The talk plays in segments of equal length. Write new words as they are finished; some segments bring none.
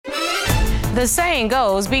The saying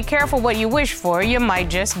goes, be careful what you wish for, you might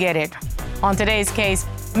just get it. On today's case,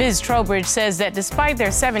 Ms. Trowbridge says that despite their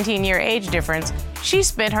 17-year age difference, she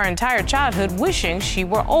spent her entire childhood wishing she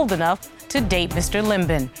were old enough to date Mr.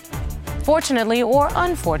 Limban. Fortunately or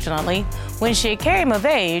unfortunately, when she came of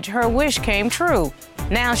age, her wish came true.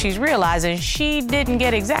 Now she's realizing she didn't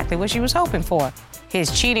get exactly what she was hoping for.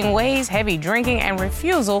 His cheating ways, heavy drinking, and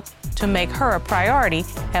refusal to make her a priority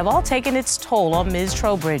have all taken its toll on Ms.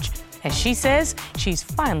 Trowbridge. As she says, she's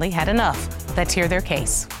finally had enough. Let's hear their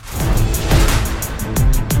case.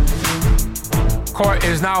 Court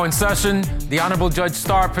is now in session. The Honorable Judge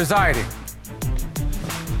Starr presiding.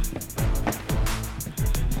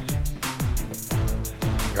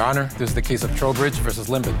 Your Honor, this is the case of Trowbridge versus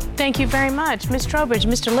Limban. Thank you very much. Ms. Trowbridge,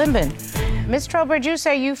 Mr. Limban. Ms. Trowbridge, you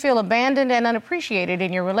say you feel abandoned and unappreciated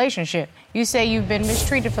in your relationship. You say you've been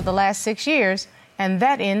mistreated for the last 6 years, and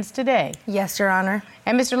that ends today. Yes, Your Honor.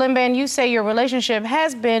 And Mr. Limban, you say your relationship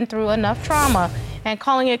has been through enough trauma, and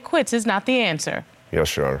calling it quits is not the answer.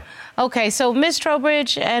 Yes, Your Honor. Okay, so Ms.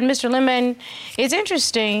 Trowbridge and Mr. Limban, it's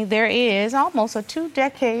interesting, there is almost a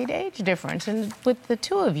 2-decade age difference with the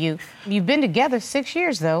two of you. You've been together 6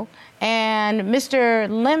 years, though, and Mr.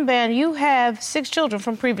 Limban, you have 6 children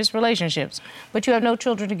from previous relationships, but you have no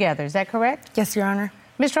children together. Is that correct? Yes, Your Honor.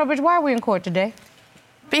 Ms. Trowbridge, why are we in court today?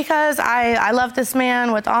 Because I love this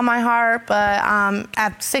man with all my heart, but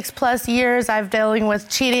at 6+ years, I've dealing with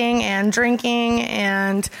cheating and drinking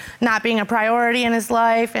and not being a priority in his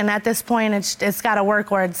life. And at this point, it's got to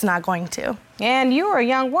work or it's not going to. And you're a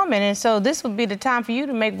young woman, and so this would be the time for you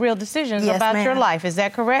to make real decisions about your life. Is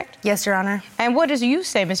that correct? Yes, Your Honor. And what do you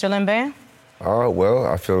say, Mr. Limban? Well,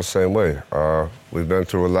 I feel the same way. We've been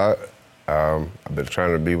through a lot. I've been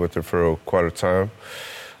trying to be with her for quite a time.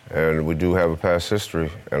 And we do have a past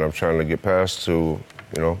history, and I'm trying to get past to,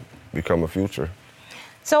 become a future.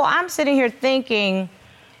 So I'm sitting here thinking,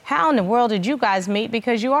 how in the world did you guys meet?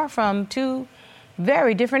 Because you are from 2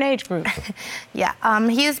 very different age groups. Yeah,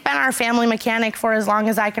 he's been our family mechanic for as long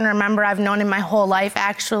as I can remember. I've known him my whole life,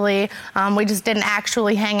 actually. We just didn't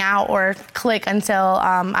actually hang out or click until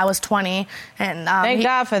I was 20. And thank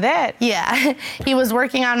God for that. Yeah, he was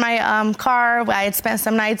working on my car. I had spent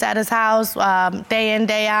some nights at his house, day in,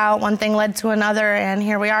 day out. One thing led to another, and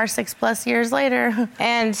here we are 6+ years later.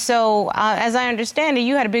 And so, as I understand it,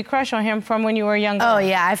 you had a big crush on him from when you were younger. Oh,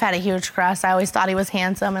 yeah, I've had a huge crush. I always thought he was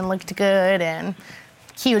handsome and looked good, and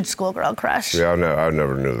huge schoolgirl crush. Yeah, I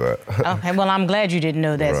never knew that. Okay, well, I'm glad you didn't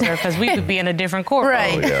know that, sir, because we could be in a different courtroom.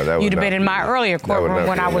 Right. Oh, yeah, You'd have been in my earlier courtroom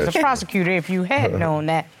when I was a prosecutor if you had known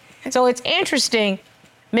that. So it's interesting,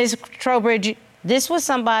 Ms. Trowbridge, this was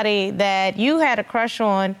somebody that you had a crush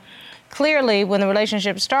on. Clearly, when the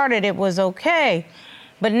relationship started, it was okay.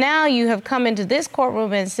 But now you have come into this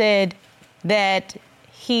courtroom and said that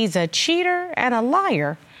he's a cheater and a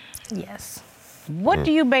liar. Yes. What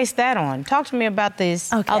do you base that on? Talk to me about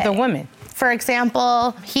these other women. For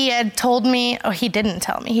example, he had told me, he didn't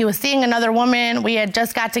tell me, he was seeing another woman. We had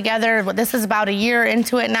just got together. This is about a year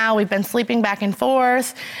into it now. We've been sleeping back and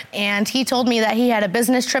forth. And he told me that he had a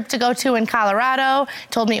business trip to go to in Colorado,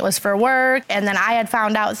 told me it was for work. And then I had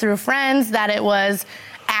found out through friends that it was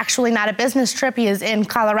actually not a business trip. He is in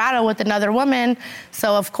Colorado with another woman.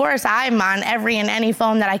 So, of course, I'm on every and any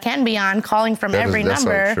phone that I can be on, calling from every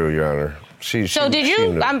number. That's not true, Your Honor. So did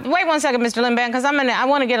you, wait one second, Mr. Limban, because I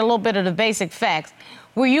want to get a little bit of the basic facts.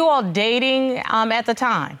 Were you all dating at the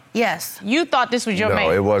time? Yes. You thought this was your man?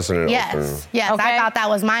 No, it wasn't. Yes, okay. I thought that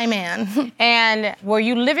was my man. And were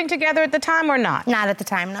you living together at the time or not? Not at the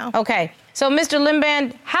time, no. Okay. So, Mr.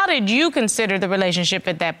 Limban, how did you consider the relationship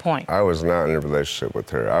at that point? I was not in a relationship with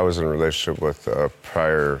her. I was in a relationship with a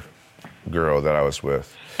prior girl that I was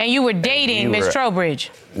with. And you were dating Miss Trowbridge?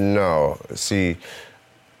 No. See,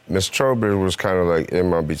 Miss Trowbridge was kind of like in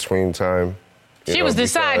my between time. She was the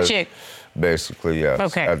side chick. Basically, yes.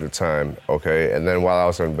 Okay. At the time, okay. And then while I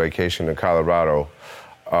was on vacation in Colorado,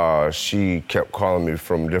 she kept calling me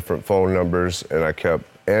from different phone numbers, and I kept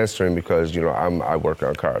answering because I work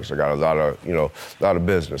on cars. I got a lot of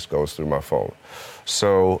business goes through my phone.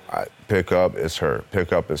 So I pick up, it's her.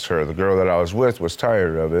 Pick up, it's her. The girl that I was with was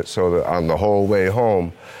tired of it, so on the whole way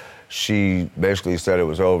home, she basically said it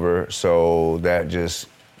was over. So that just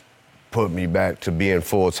put me back to being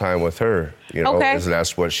full-time with her, Okay.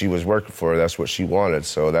 That's what she was working for. That's what she wanted.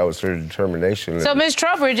 So that was her determination. So Ms.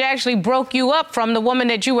 Trowbridge actually broke you up from the woman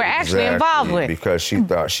that you were actually involved with. Because she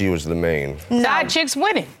thought she was the main. Side chicks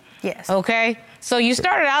winning. Yes. Okay. So you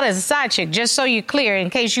started out as a side chick, just so you're clear, in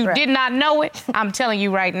case you did not know it, I'm telling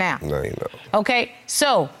you right now. No, you know. Okay.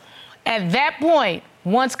 So at that point,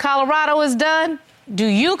 once Colorado is done, Do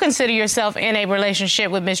you consider yourself in a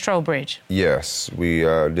relationship with Ms. Trowbridge? Yes, we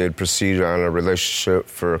did proceed on a relationship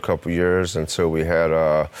for a couple years until we had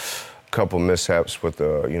a couple mishaps with,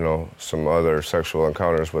 some other sexual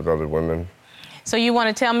encounters with other women. So you want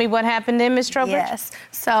to tell me what happened then, Ms. Trowbridge? Yes.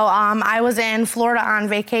 So I was in Florida on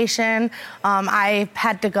vacation. I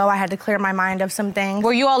had to go. I had to clear my mind of some things.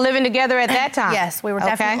 Were you all living together at that time? Yes, we were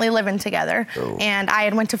definitely living together. Oh. And I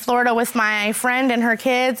had went to Florida with my friend and her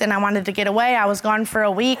kids, and I wanted to get away. I was gone for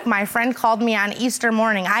a week. My friend called me on Easter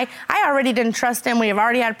morning. I already didn't trust him. We have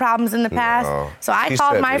already had problems in the past. No. So I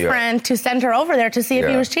called my friend to send her over there to see if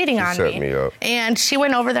he was cheating on me. Set me up. And she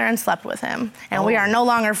went over there and slept with him. And we are no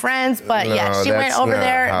longer friends, but yes, she went over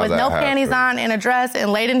there with no panties on and a dress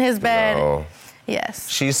and laid in his bed. No. Yes.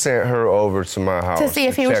 She sent her over to my house to see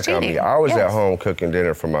if he was cheating. On me. I was at home cooking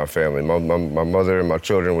dinner for my family. My mother and my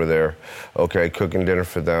children were there, cooking dinner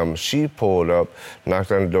for them. She pulled up,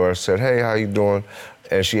 knocked on the door, said, "Hey, how you doing?"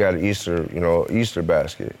 And she had an Easter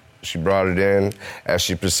basket. She brought it in. As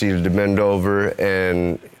she proceeded to bend over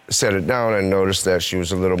and set it down, I noticed that she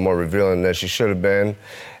was a little more revealing than she should have been.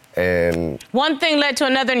 And one thing led to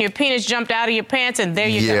another, and your penis jumped out of your pants, and there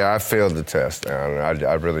you go. Yeah, I failed the test, Aaron.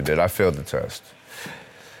 I really did. I failed the test.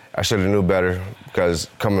 I should have knew better, because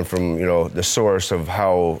coming from, the source of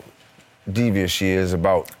how devious she is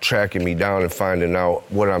about tracking me down and finding out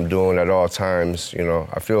what I'm doing at all times,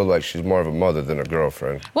 I feel like she's more of a mother than a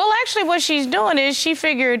girlfriend. Well, actually, what she's doing is she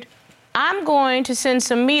figured, I'm going to send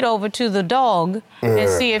some meat over to the dog and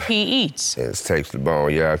see if he eats. It takes the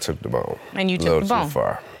bone. Yeah, I took the bone. And you took the bone. Too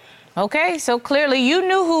far. Okay, so clearly you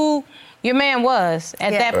knew who your man was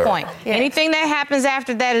at that point. Yes. Anything that happens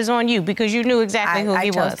after that is on you, because you knew exactly who he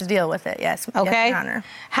was. I chose to deal with it, yes. Okay. Yes, Your Honor.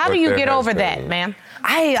 How do you get over that, ma'am?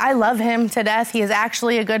 I love him to death. He is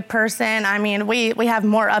actually a good person. I mean, we have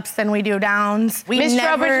more ups than we do downs. Ms.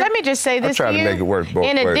 Trowbridge, let me just say this to you. I try to make it work both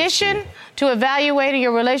ways. In addition to evaluating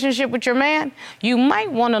your relationship with your man, you might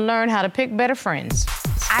want to learn how to pick better friends.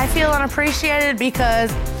 I feel unappreciated because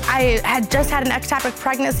I had just had an ectopic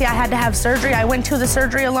pregnancy. I had to have surgery. I went to the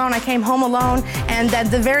surgery alone. I came home alone. And then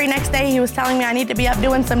the very next day, he was telling me I need to be up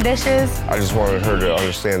doing some dishes. I just wanted her to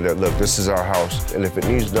understand that, look, this is our house. And if it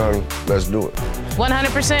needs done, let's do it.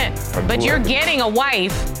 100%. But you're getting a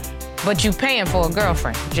wife, but you paying for a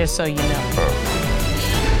girlfriend, just so you know.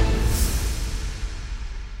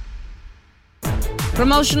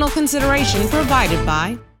 Promotional consideration provided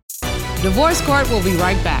by Divorce Court. Will be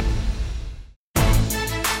right back.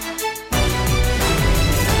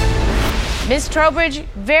 Ms. Trowbridge,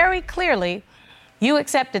 very clearly, you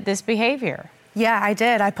accepted this behavior. Yeah, I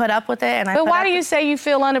did. I put up with it. But why do you say you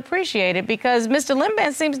feel unappreciated? Because Mr.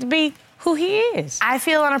 Limban seems to be who he is. I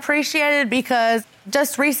feel unappreciated because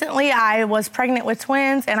just recently I was pregnant with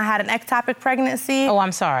twins and I had an ectopic pregnancy. Oh,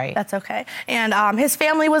 I'm sorry. That's okay. And his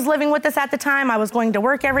family was living with us at the time. I was going to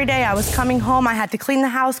work every day. I was coming home. I had to clean the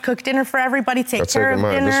house, cook dinner for everybody, take care of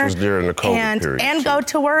dinner. This was during the COVID period. And go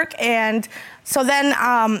to work. And so then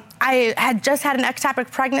I had just had an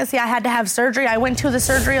ectopic pregnancy. I had to have surgery. I went to the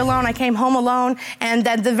surgery alone. I came home alone. And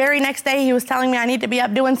then the very next day he was telling me I need to be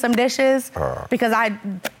up doing some dishes because I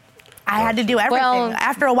had to do everything. Well,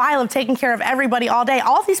 after a while of taking care of everybody all day,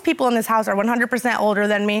 all these people in this house are 100% older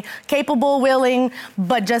than me, capable, willing,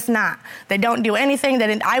 but just not. They don't do anything.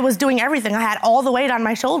 I was doing everything. I had all the weight on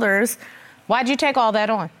my shoulders. Why'd you take all that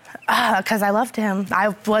on? Because I loved him.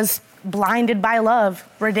 I was blinded by love,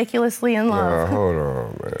 ridiculously in love. Hold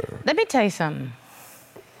on, man. Let me tell you something.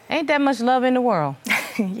 Ain't that much love in the world.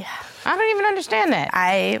 Yeah. I don't even understand that.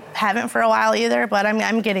 I haven't for a while either, but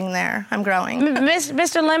I'm getting there. I'm growing.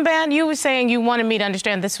 Mr. Limban, you were saying you wanted me to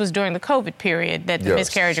understand this was during the COVID period that the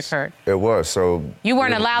miscarriage occurred. It was, so... You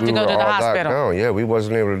weren't allowed to go to the hospital. No, yeah, we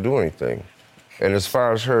wasn't able to do anything. And as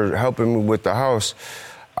far as her helping me with the house,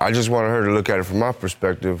 I just wanted her to look at it from my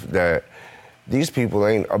perspective that these people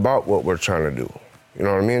ain't about what we're trying to do. You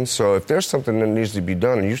know what I mean? So if there's something that needs to be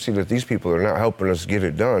done and you see that these people are not helping us get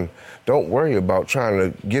it done, don't worry about trying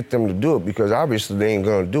to get them to do it because obviously they ain't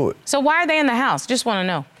going to do it. So why are they in the house? Just want to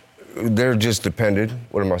know. They're just dependent.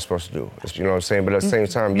 What am I supposed to do? You know what I'm saying? But at the same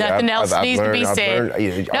time, nothing else needs to be said. Nope,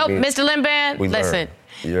 I mean, Mr. Limban, listen.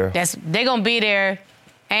 Yeah. They're going to be there.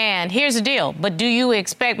 And here's the deal. But do you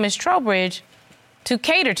expect Ms. Trowbridge to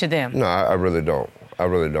cater to them? No, I really don't. I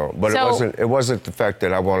really don't. But it wasn't the fact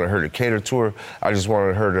that I wanted her to cater to her. I just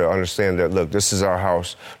wanted her to understand that, look, this is our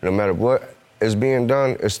house. No matter what is being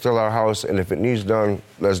done, it's still our house. And if it needs done,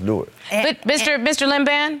 let's do it. But Mr.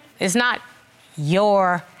 Limban, it's not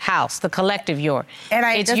your house, the collective your.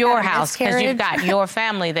 It's your house because you've got your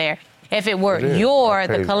family there. If it were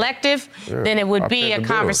the collective, then it would be a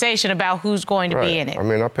conversation about who's going to be in it. I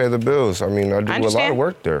mean, I pay the bills. I mean, I do a lot of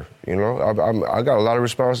work there. You know, I got a lot of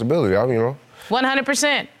responsibility.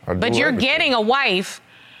 100%. But you're getting a wife,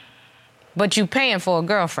 but you paying for a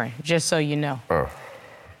girlfriend, just so you know.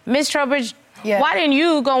 Ms. Trowbridge, why didn't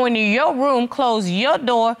you go into your room, close your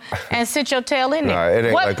door, and sit your tail in there? It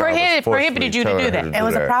ain't what like prohibited you to do that? It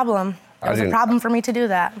was a problem. It was a problem for me to do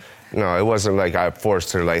that. No, it wasn't like I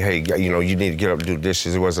forced her, like, hey, you need to get up and do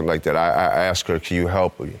dishes. It wasn't like that. I asked her, can you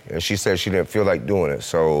help me? And she said she didn't feel like doing it.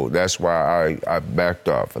 So that's why I backed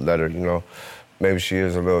off. I let her, maybe she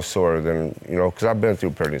is a little sore than, because I've been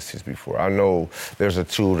through pregnancies before. I know there's a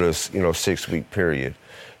 2 to 6 week period,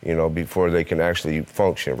 before they can actually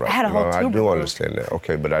function right. I had a whole I do understand that.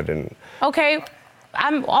 Okay, but I didn't. Okay,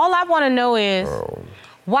 all I want to know is,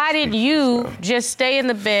 why did you just stay in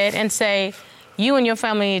the bed and say, you and your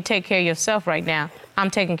family need to take care of yourself right now? I'm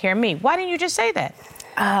taking care of me. Why didn't you just say that?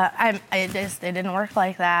 It didn't work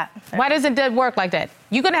like that. Why does it work like that?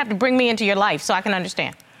 You're going to have to bring me into your life so I can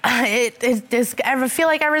understand. I feel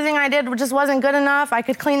like everything I did just wasn't good enough. I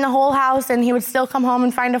could clean the whole house, and he would still come home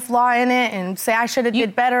and find a flaw in it and say I should have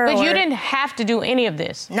did better. But you didn't have to do any of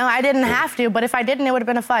this. No, I didn't have to. But if I didn't, it would have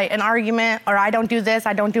been a fight, an argument, or I don't do this,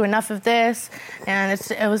 I don't do enough of this, and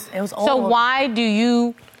it was old. So why do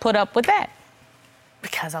you put up with that?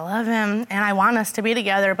 Because I love him, and I want us to be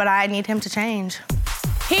together, but I need him to change.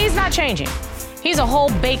 He's not changing. He's a whole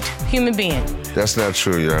baked human being. That's not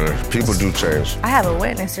true, Your Honor. People do change. I have a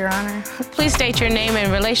witness, Your Honor. Please state your name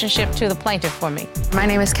and relationship to the plaintiff for me. My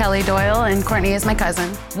name is Kelly Doyle, and Courtney is my cousin.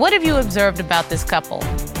 What have you observed about this couple?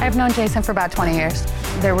 I've known Jason for about 20 years.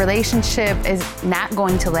 Their relationship is not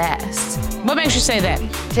going to last. What makes you say that?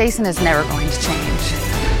 Jason is never going to change.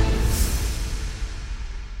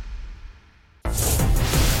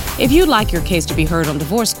 If you'd like your case to be heard on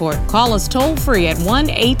divorce court, call us toll-free at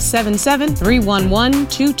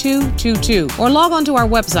 1-877-311-2222 or log on to our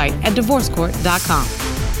website at divorcecourt.com.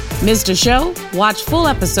 Missed a show? Watch full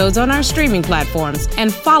episodes on our streaming platforms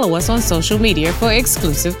and follow us on social media for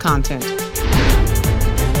exclusive content.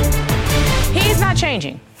 He's not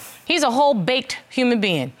changing. He's a whole baked human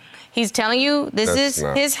being. He's telling you this is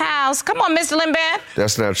his house. Come on, Mr. Limban.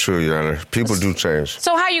 That's not true, Your Honor. People do change.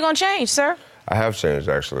 So how are you going to change, sir? I have changed,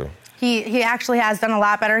 actually. He actually has done a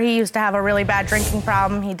lot better. He used to have a really bad drinking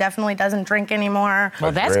problem. He definitely doesn't drink anymore.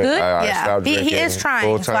 Well, that's good. Yeah, stopped drinking, he is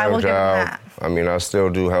trying, so I will give him that. I mean, I still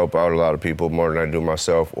do help out a lot of people more than I do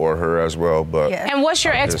myself or her as well. But And what's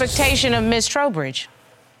your expectation of Ms. Trowbridge?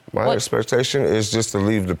 My expectation is just to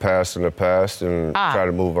leave the past in the past and try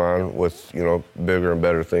to move on with, bigger and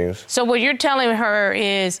better things. So what you're telling her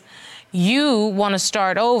is you want to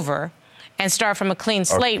start over and start from a clean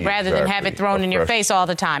slate rather than have it thrown in your face all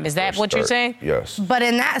the time. Is that what you're saying? Yes. But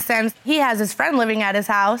in that sense, he has his friend living at his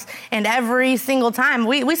house, and every single time,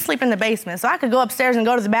 we sleep in the basement. So I could go upstairs and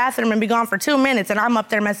go to the bathroom and be gone for 2 minutes, and I'm up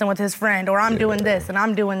there messing with his friend, or I'm doing this and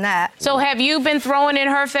I'm doing that. So have you been throwing in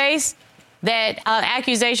her face that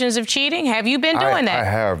accusations of cheating? Have you been doing that? I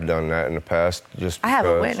have done that in the past. I have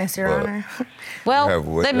a witness, Your Honor. Well,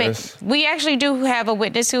 we actually do have a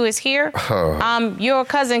witness who is here. Your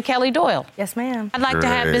cousin, Kelly Doyle. Yes, ma'am. I'd like to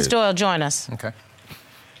have Ms. Doyle join us. Okay.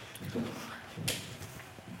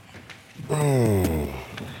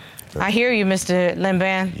 I hear you, Mr.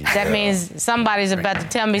 Limban. That means somebody's about to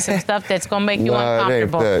tell me some stuff that's going to make you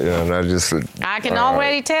uncomfortable. It ain't that, I can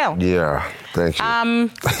already tell. Yeah, thank you.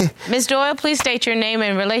 Ms. Doyle, please state your name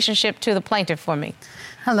and relationship to the plaintiff for me.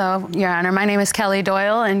 Hello, Your Honor. My name is Kelly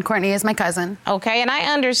Doyle, and Courtney is my cousin. Okay, and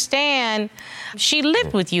I understand she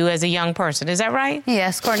lived with you as a young person. Is that right?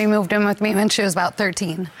 Yes, Courtney moved in with me when she was about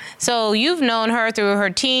 13. So you've known her through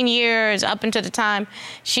her teen years up until the time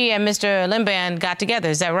she and Mr. Limban got together.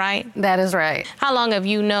 Is that right? That is right. How long have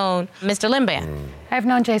you known Mr. Limban? I've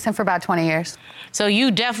known Jason for about 20 years. So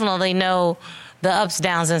you definitely know the ups,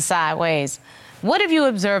 downs, and sideways. What have you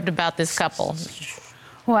observed about this couple?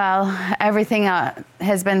 Well, everything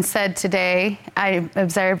has been said today. I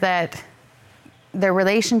observed that their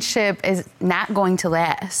relationship is not going to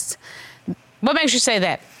last. What makes you say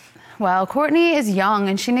that? Well, Courtney is young,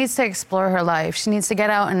 and she needs to explore her life. She needs to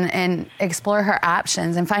get out and explore her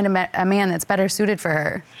options and find a man that's better suited for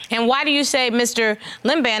her. And why do you say Mr.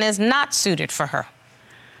 Limban is not suited for her?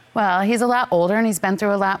 Well, he's a lot older, and he's been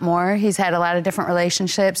through a lot more. He's had a lot of different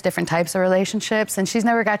relationships, different types of relationships, and she's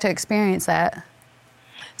never got to experience that.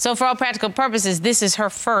 So for all practical purposes, this is her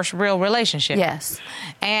first real relationship. Yes.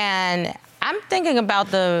 And I'm thinking about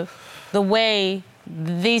the way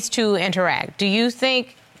these two interact. Do you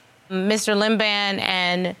think Mr. Limban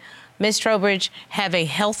and Ms. Trowbridge have a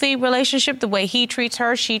healthy relationship, the way he treats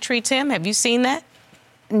her, she treats him? Have you seen that?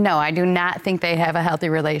 No, I do not think they have a healthy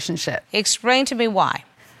relationship. Explain to me why.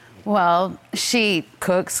 Well, she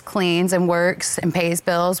cooks, cleans, and works and pays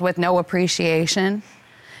bills with no appreciation.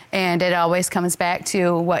 And it always comes back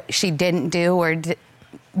to what she didn't do or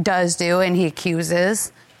does do, and he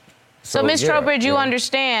accuses. So Ms. Trowbridge, you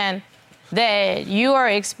understand that you are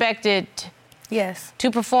expected Yes. to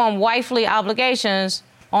perform wifely obligations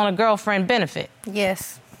on a girlfriend benefit.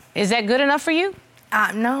 Yes. Is that good enough for you?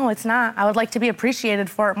 No, it's not. I would like to be appreciated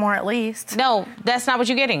for it more at least. No, that's not what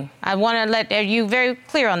you're getting. I want to let you very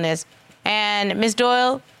clear on this. And Ms.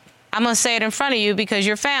 Doyle, I'm going to say it in front of you because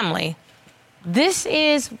you're family. This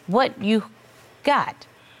is what you got.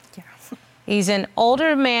 Yeah. He's an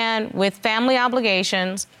older man with family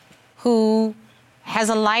obligations who has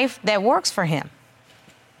a life that works for him.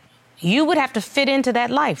 You would have to fit into that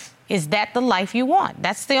life. Is that the life you want?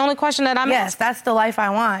 That's the only question that I'm asking. Yes, that's the life I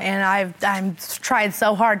want, and I've tried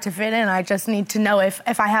so hard to fit in. I just need to know if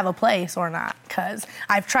I have a place or not, because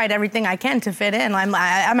I've tried everything I can to fit in. I'm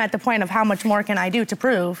at the point of how much more can I do to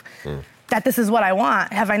prove that this is what I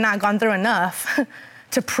want? Have I not gone through enough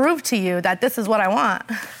to prove to you that this is what I want?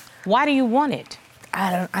 Why do you want it?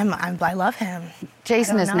 I love him.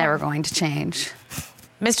 Jason is never going to change.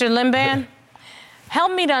 Mr. Limban,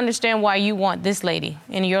 help me to understand why you want this lady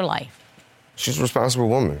in your life. She's a responsible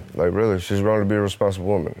woman. Like, really, she's grown to be a responsible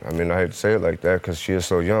woman. I mean, I hate to say it like that because she is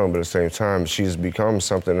so young, but at the same time, she's become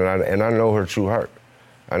something, and I know her true heart.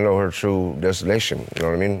 I know her true destination, you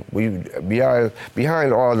know what I mean?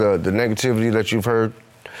 Behind all the negativity that you've heard,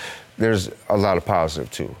 there's a lot of positive,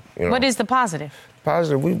 too. You know? What is the positive?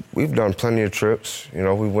 Positive, we've done plenty of trips. You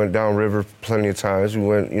know, we went downriver plenty of times. We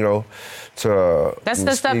went, to That's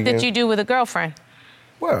the stuff that you do with a girlfriend.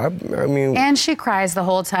 Well, I mean... And she cries the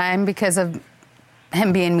whole time because of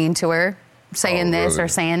him being mean to her, saying this or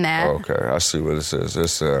saying that. Oh, okay, I see what this is.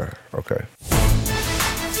 It's, okay.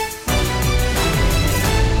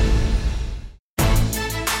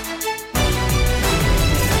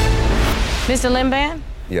 Mr. Limban?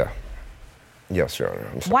 Yeah. Yes, Your Honor.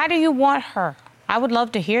 Why do you want her? I would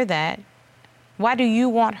love to hear that. Why do you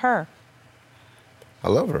want her? I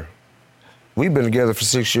love her. We've been together for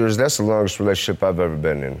 6 years. That's the longest relationship I've ever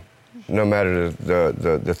been in. No matter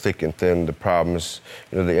the thick and thin, the problems,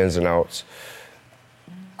 the ins and outs.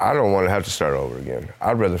 I don't want to have to start over again.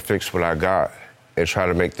 I'd rather fix what I got and try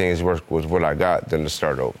to make things work with what I got than to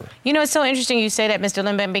start over. It's so interesting you say that, Mr.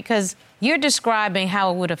 Limban, because you're describing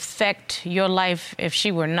how it would affect your life if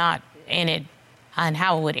she were not in it and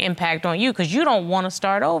how it would impact on you, because you don't want to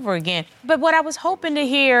start over again. But what I was hoping to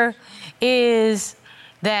hear is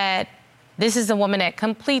that this is the woman that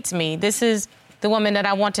completes me. This is the woman that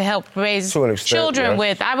I want to help raise children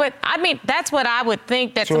with. I mean, that's what I would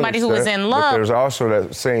think that somebody who is in love. But there's also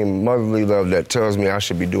that same motherly love that tells me I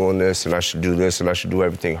should be doing this and I should do this and I should do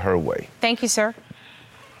everything her way. Thank you, sir.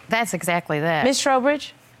 That's exactly that. Ms.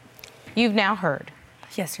 Trowbridge, you've now heard.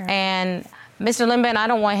 Yes, Your Honor. And Mr. Limban, I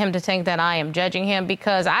don't want him to think that I am judging him,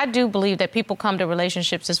 because I do believe that people come to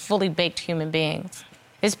relationships as fully baked human beings,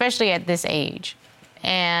 especially at this age.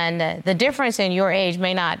 And the difference in your age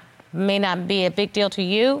may not be a big deal to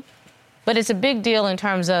you, but it's a big deal in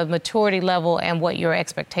terms of maturity level and what your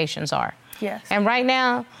expectations are. Yes. And right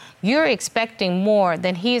now, you're expecting more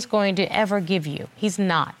than he is going to ever give you. He's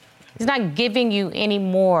not. He's not giving you any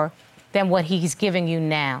more than what he's giving you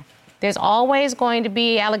now. There's always going to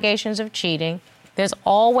be allegations of cheating. There's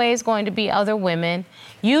always going to be other women.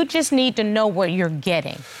 You just need to know what you're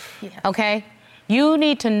getting, okay? You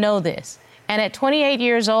need to know this. And at 28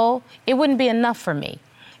 years old, it wouldn't be enough for me.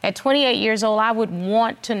 At 28 years old, I would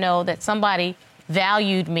want to know that somebody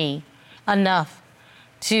valued me enough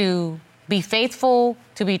to be faithful,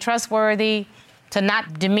 to be trustworthy, to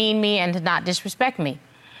not demean me and to not disrespect me.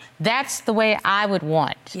 That's the way I would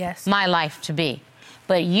want my life to be.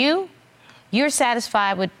 But you're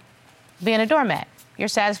satisfied with being a doormat. You're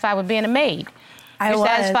satisfied with being a maid. You're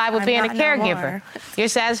satisfied with being a caregiver. You're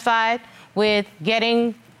satisfied with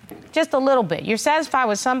getting just a little bit. You're satisfied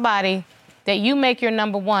with somebody that you make your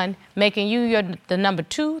number one, making you the number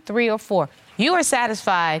 2, 3, or 4. You are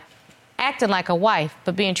satisfied acting like a wife,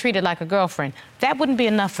 but being treated like a girlfriend. That wouldn't be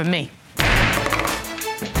enough for me.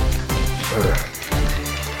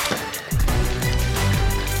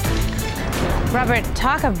 Robert,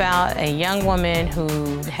 talk about a young woman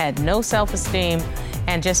who had no self-esteem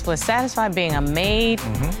and just was satisfied being a maid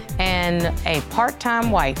and a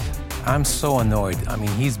part-time wife. I'm so annoyed. I mean,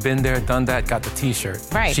 he's been there, done that, got the T-shirt.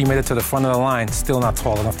 Right. She made it to the front of the line, still not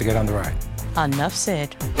tall enough to get on the ride. Enough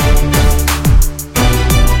said.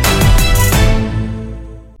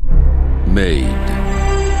 Made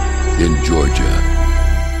in Georgia.